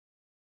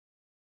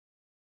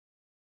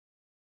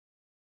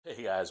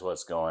Hey guys,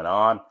 what's going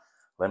on?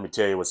 Let me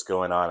tell you what's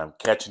going on. I'm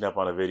catching up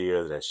on a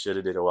video that I should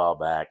have did a while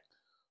back.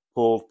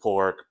 Pulled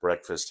pork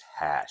breakfast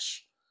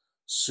hash.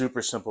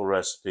 Super simple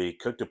recipe.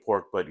 Cooked a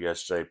pork butt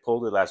yesterday,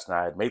 pulled it last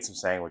night, made some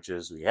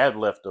sandwiches. We had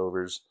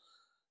leftovers.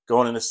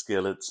 Going in the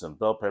skillet, some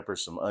bell pepper,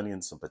 some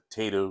onions, some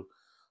potato.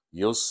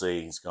 You'll see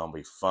it's going to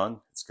be fun.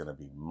 It's going to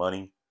be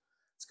money.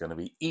 It's going to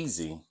be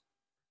easy.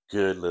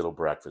 Good little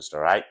breakfast,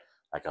 all right?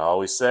 Like I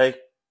always say,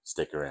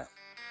 stick around.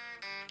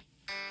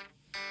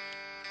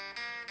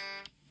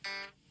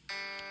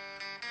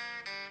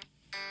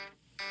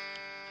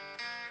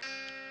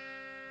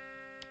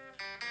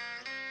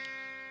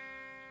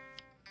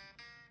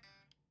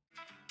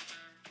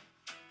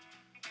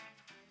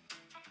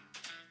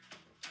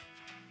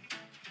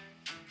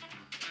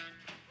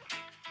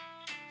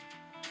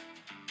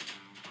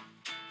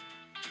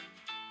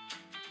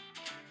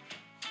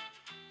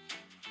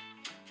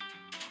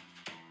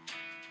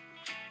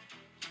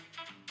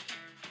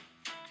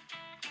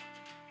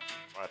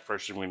 All right,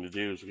 first thing we're going to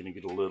do is we're going to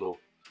get a little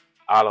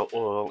olive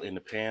oil in the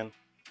pan,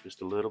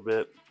 just a little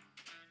bit.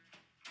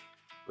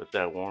 Let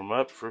that warm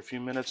up for a few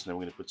minutes, and then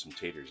we're going to put some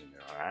taters in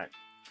there, all right?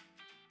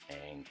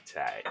 Hang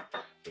tight.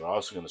 We're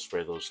also going to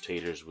spray those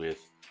taters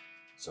with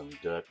some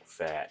duck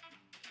fat.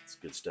 It's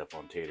good stuff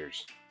on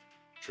taters.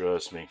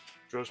 Trust me.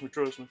 Trust me,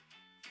 trust me.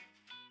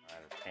 All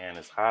right, our pan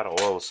is hot, our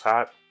oil is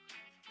hot.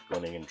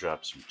 Going in and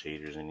drop some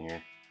taters in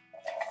here.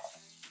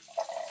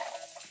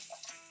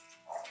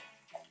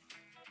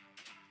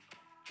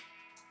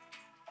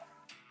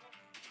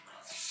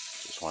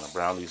 Just want to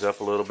brown these up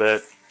a little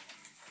bit.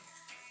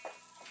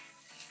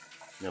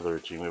 Another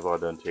routine, we've all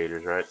done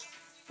taters, right?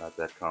 Not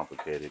that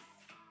complicated.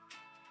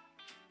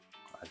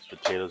 These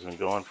potatoes have been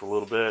going for a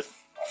little bit.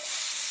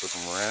 Flip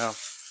them around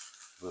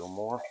a little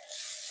more.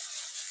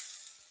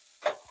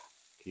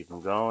 Keep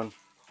them going.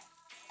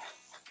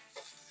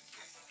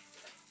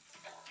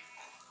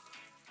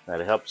 Now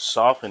to help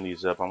soften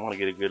these up, I want to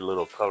get a good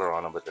little color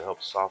on them, but to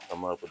help soften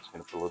them up, we're just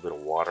going to put a little bit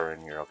of water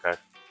in here, okay?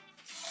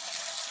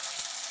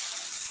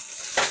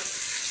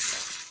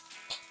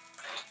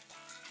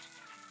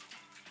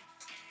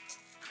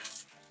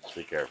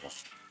 Just be careful.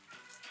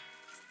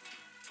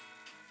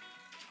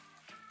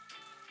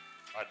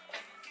 All right.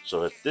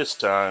 So at this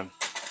time,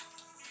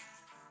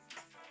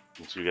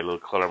 since we got a little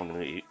color, I'm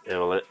going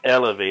to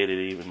elevate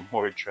it even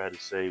more, try to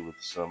say, with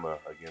some,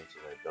 again, so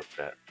I duck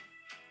that.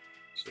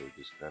 So we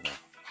just kind of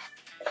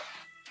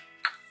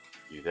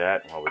do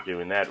that. While we're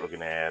doing that, we're going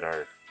to add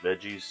our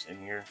veggies in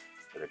here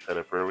that I cut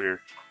up earlier.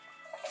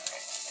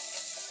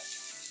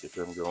 Get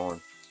them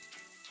going.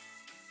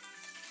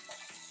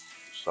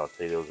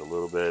 Saute those a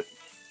little bit.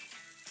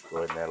 Go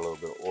ahead and add a little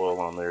bit of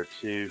oil on there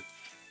too.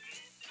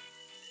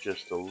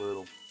 Just a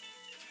little.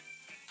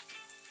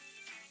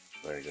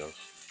 There it goes.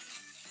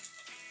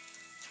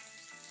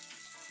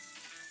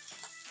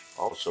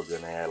 Also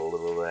going to add a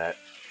little of that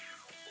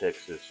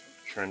Texas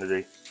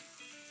Trinity.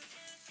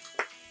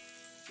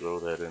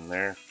 Throw that in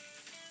there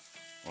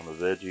on the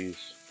veggies,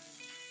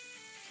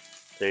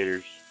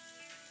 taters.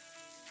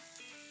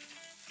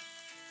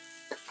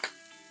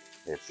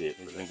 That's it.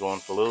 We've been going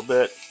for a little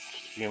bit,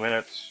 just a few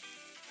minutes.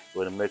 Go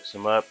ahead and mix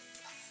them up.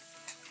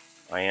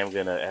 I am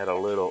going to add a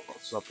little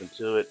something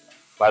to it.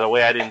 By the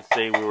way, I didn't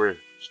say we were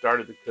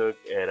started to cook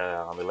at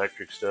on the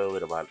electric stove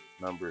at about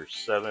number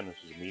 7. This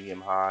is medium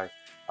high.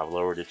 I've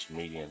lowered it to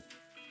medium.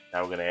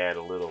 Now we're going to add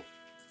a little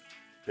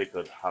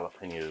pickled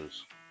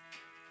jalapeños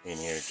in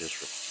here just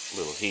for a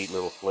little heat,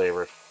 little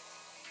flavor.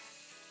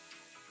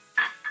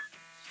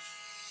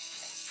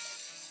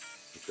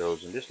 It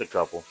goes in just a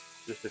couple,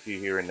 just a few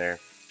here and there.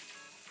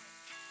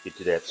 Get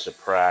you that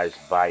surprise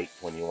bite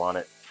when you want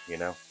it, you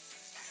know.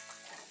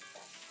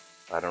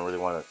 I don't really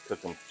want to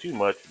cook them too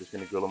much. I'm just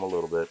going to grill them a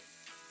little bit.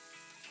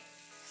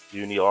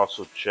 You need to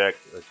also check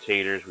our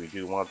taters. We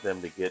do want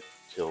them to get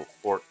till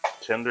fork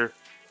tender.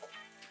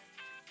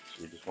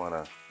 So you just want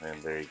to, and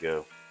there you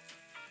go.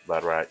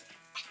 About right.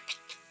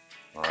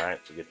 Alright,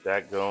 so get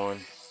that going.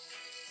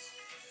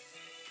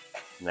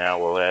 Now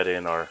we'll add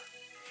in our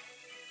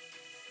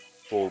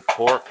pulled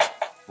pork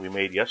we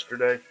made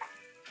yesterday.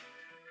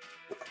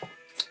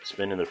 It's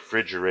been in the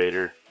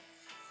refrigerator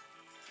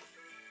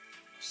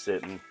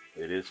sitting.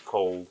 It is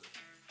cold,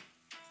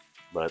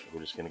 but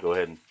we're just going to go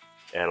ahead and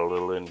add a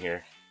little in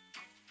here.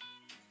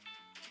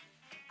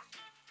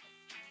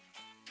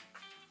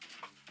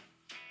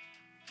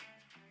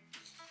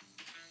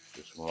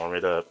 Just warm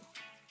it up.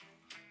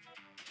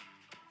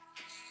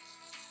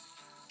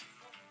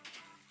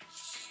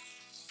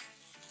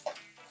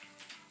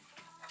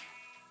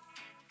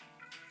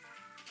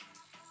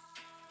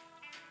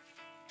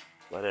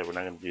 Whatever, we're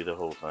not going to do the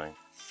whole thing.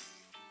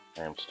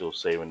 I am still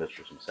saving this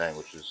for some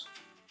sandwiches.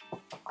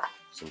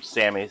 Some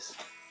Sammys.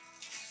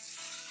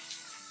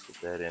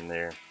 Put that in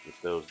there. Get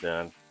those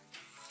done.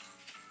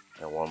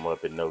 And warm them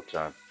up in no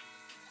time.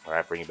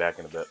 Alright, bring you back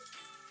in a bit.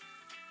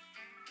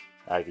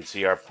 I can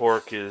see our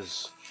pork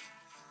is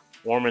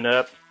warming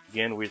up.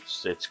 Again,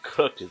 it's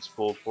cooked. It's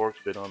pulled pork.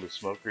 It's been on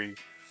the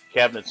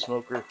cabinet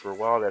smoker for a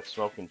while. That's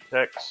smoking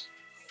Tex.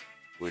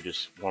 We're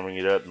just warming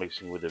it up,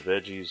 mixing with the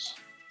veggies,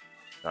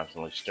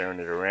 constantly stirring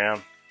it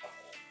around.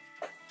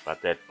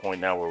 About that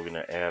point now, we're going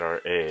to add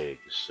our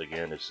eggs.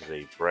 Again, this is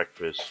a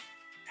breakfast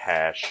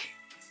hash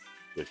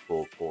with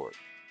pulled pork.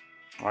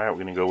 All right, we're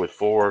going to go with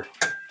 4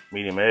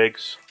 medium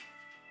eggs.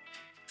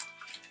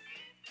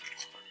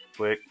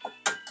 Quick.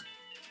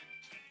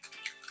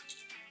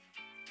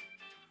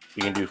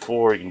 You can do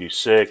 4, you can do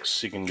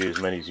 6, you can do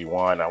as many as you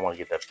want. I want to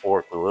get that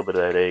pork with a little bit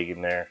of that egg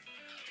in there.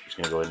 I'm just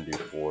going to go ahead and do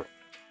 4.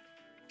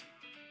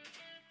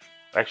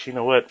 Actually, you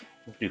know what?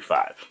 Let's do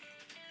 5.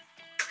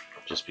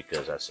 Just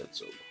because I said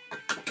so.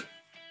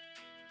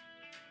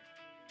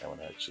 That one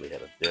actually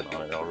had a dent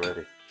on it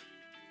already.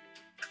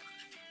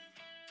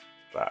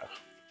 5.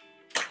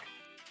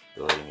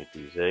 Go ahead and get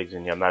these eggs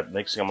in here. I'm not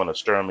mixing, I'm going to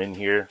stir them in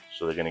here.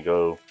 So they're going to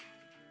go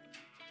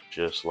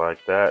just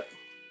like that.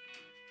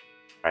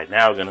 All right,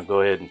 now we're going to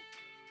go ahead and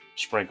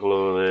sprinkle a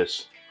little of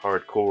this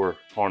hardcore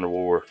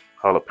carnivore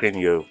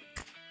jalapeno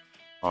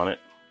on it.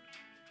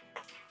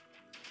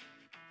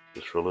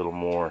 Just for a little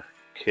more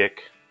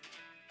kick.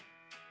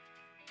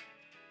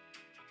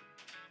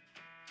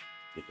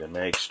 Get them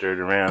eggs stirred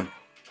around.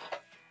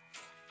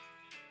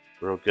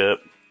 Broke up.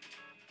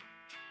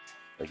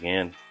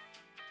 Again,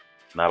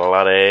 not a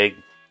lot of egg,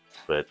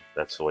 but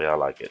that's the way I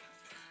like it.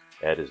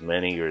 Add as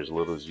many or as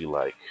little as you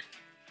like.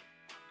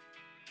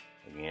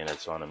 Again,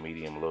 it's on a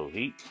medium-low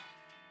heat.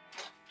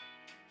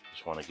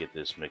 Just want to get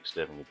this mixed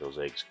up and get those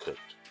eggs cooked.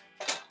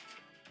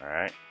 All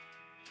right.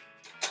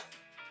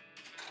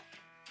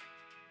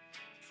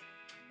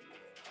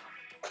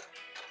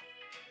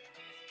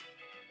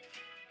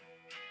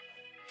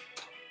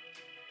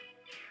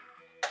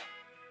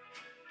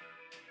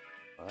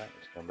 All right,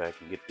 let's come back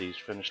and get these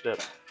finished up.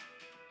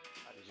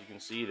 As you can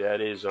see, that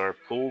is our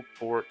pulled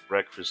pork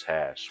breakfast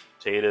hash.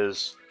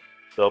 Potatoes,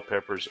 bell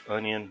peppers,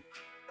 onion,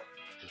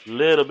 just a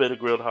little bit of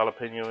grilled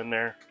jalapeno in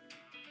there,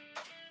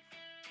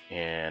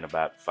 and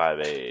about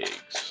 5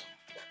 eggs.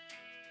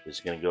 This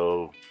is going to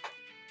go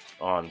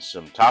on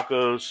some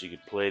tacos. You can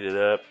plate it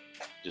up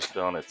just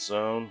on its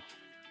own.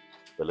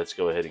 But let's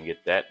go ahead and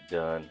get that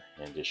done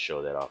and just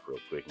show that off real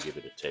quick and give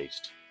it a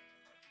taste.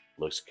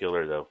 Looks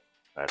killer though.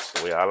 That's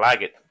the way I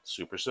like it.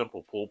 Super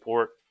simple pulled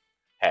pork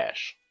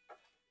hash.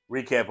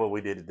 Recap what we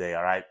did today,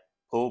 all right?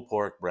 Pulled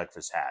pork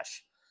breakfast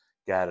hash.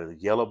 Got a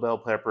yellow bell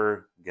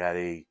pepper, got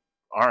a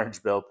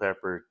orange bell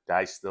pepper,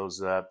 diced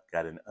those up,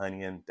 got an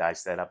onion,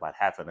 diced that up, about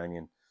half an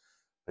onion.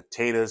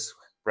 Potatoes,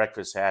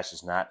 breakfast hash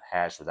is not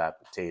hash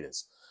without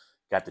potatoes.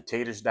 Got the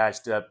taters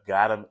diced up,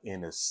 got them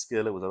in a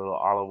skillet with a little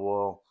olive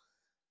oil.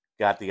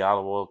 Got the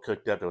olive oil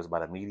cooked up, it was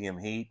about a medium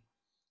heat.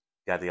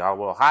 Got the olive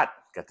oil hot,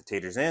 got the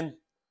taters in.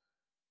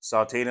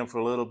 Sauteed them for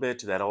a little bit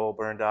till that oil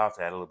burned off.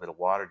 Add a little bit of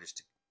water just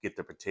to get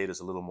the potatoes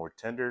a little more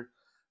tender.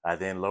 I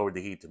then lowered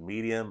the heat to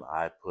medium.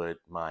 I put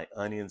my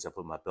onions, I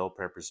put my bell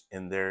peppers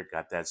in there,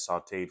 got that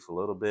sauteed for a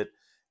little bit.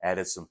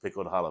 Added some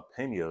pickled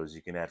jalapeños.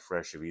 You can add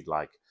fresh if you'd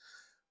like.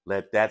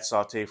 Let that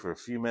saute for a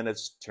few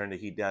minutes. Turn the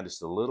heat down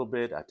just a little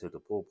bit. I took the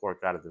pulled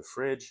pork out of the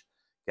fridge.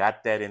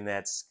 Got that in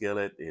that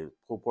skillet.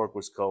 Pulled pork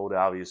was cold,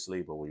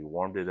 obviously, but we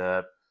warmed it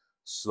up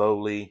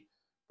slowly,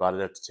 brought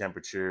it up to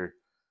temperature,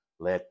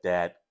 let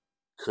that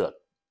cook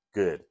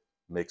good.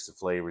 Mix the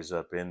flavors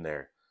up in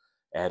there.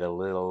 Add a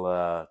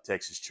little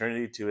Texas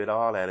Trinity to it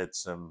all. Added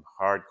some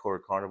hardcore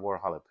carnivore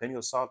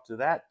jalapeno salt to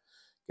that.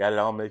 Got it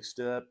all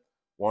mixed up.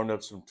 Warmed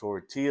up some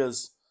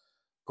tortillas.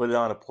 Put it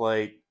on a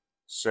plate.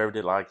 Served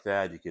it like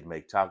that. You could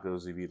make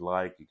tacos if you'd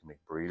like. You can make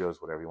burritos,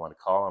 whatever you want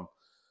to call them.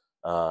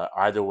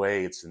 Either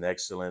way, it's an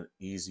excellent,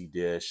 easy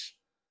dish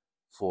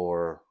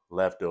for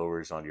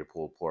leftovers on your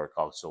pulled pork.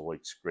 Also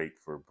works great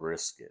for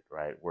brisket,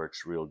 right?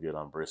 Works real good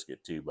on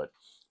brisket too. But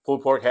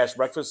pulled pork hash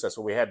breakfast, that's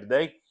what we had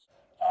today.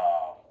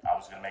 I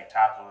was going to make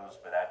tacos,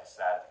 but I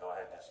decided to go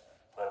ahead and just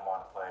put them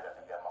on the plate. I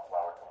do got my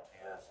flour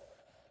tortillas.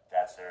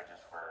 That's there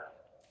just for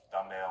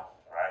thumbnail,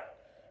 right?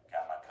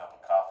 Got my cup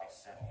of coffee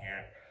sitting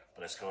here.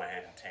 But let's go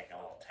ahead and take a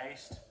little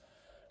taste.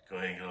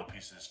 Go ahead and get a little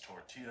piece of this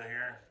tortilla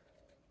here.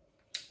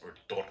 Or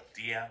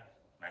tortilla.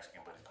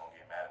 Mexican buddy's gonna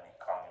get mad at me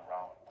calling it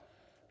wrong.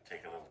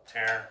 Take a little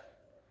tear.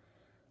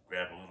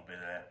 Grab a little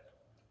bit of that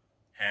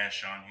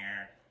hash on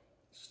here.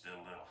 Still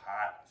a little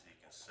hot, as you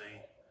can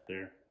see.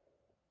 There.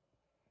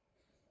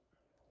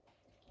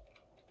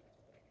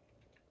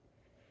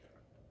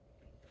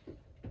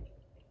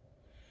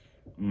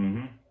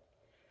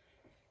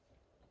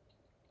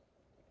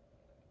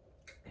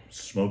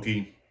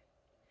 Smoky.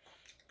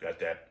 Got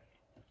that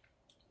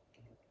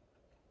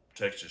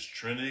Texas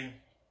Trinity.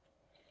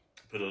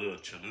 Put a little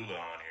Cholula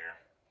on here,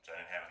 so I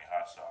didn't have any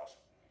hot sauce.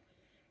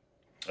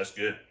 That's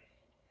good.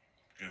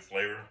 Good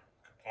flavor,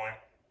 good point.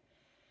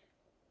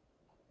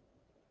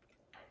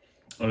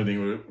 Only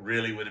thing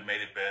really would have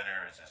made it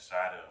better is a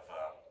side of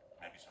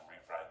maybe some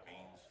refried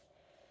beans.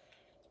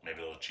 Maybe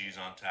a little cheese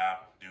on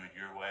top. Do it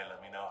your way.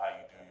 Let me know how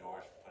you do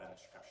yours. Put it in the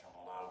description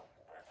below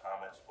or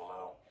comments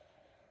below.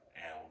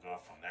 And we'll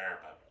go from there.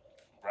 But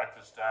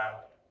breakfast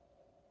time.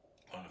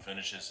 I'm gonna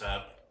finish this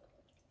up.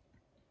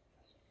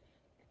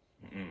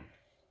 A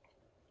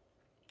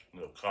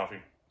little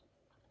coffee.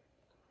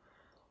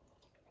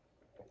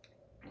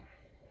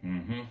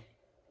 Mm-hmm.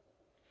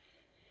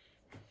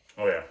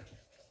 Oh yeah.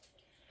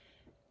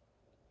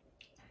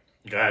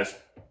 Guys,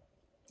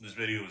 this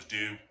video was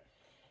due.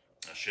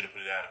 I should have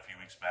put it out a few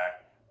weeks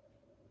back.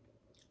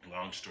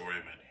 Long story,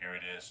 but here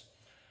it is.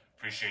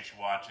 Appreciate you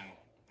watching.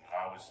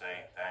 I always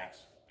say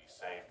thanks. Be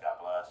safe.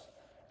 God bless.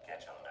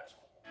 Catch you on the next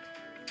one.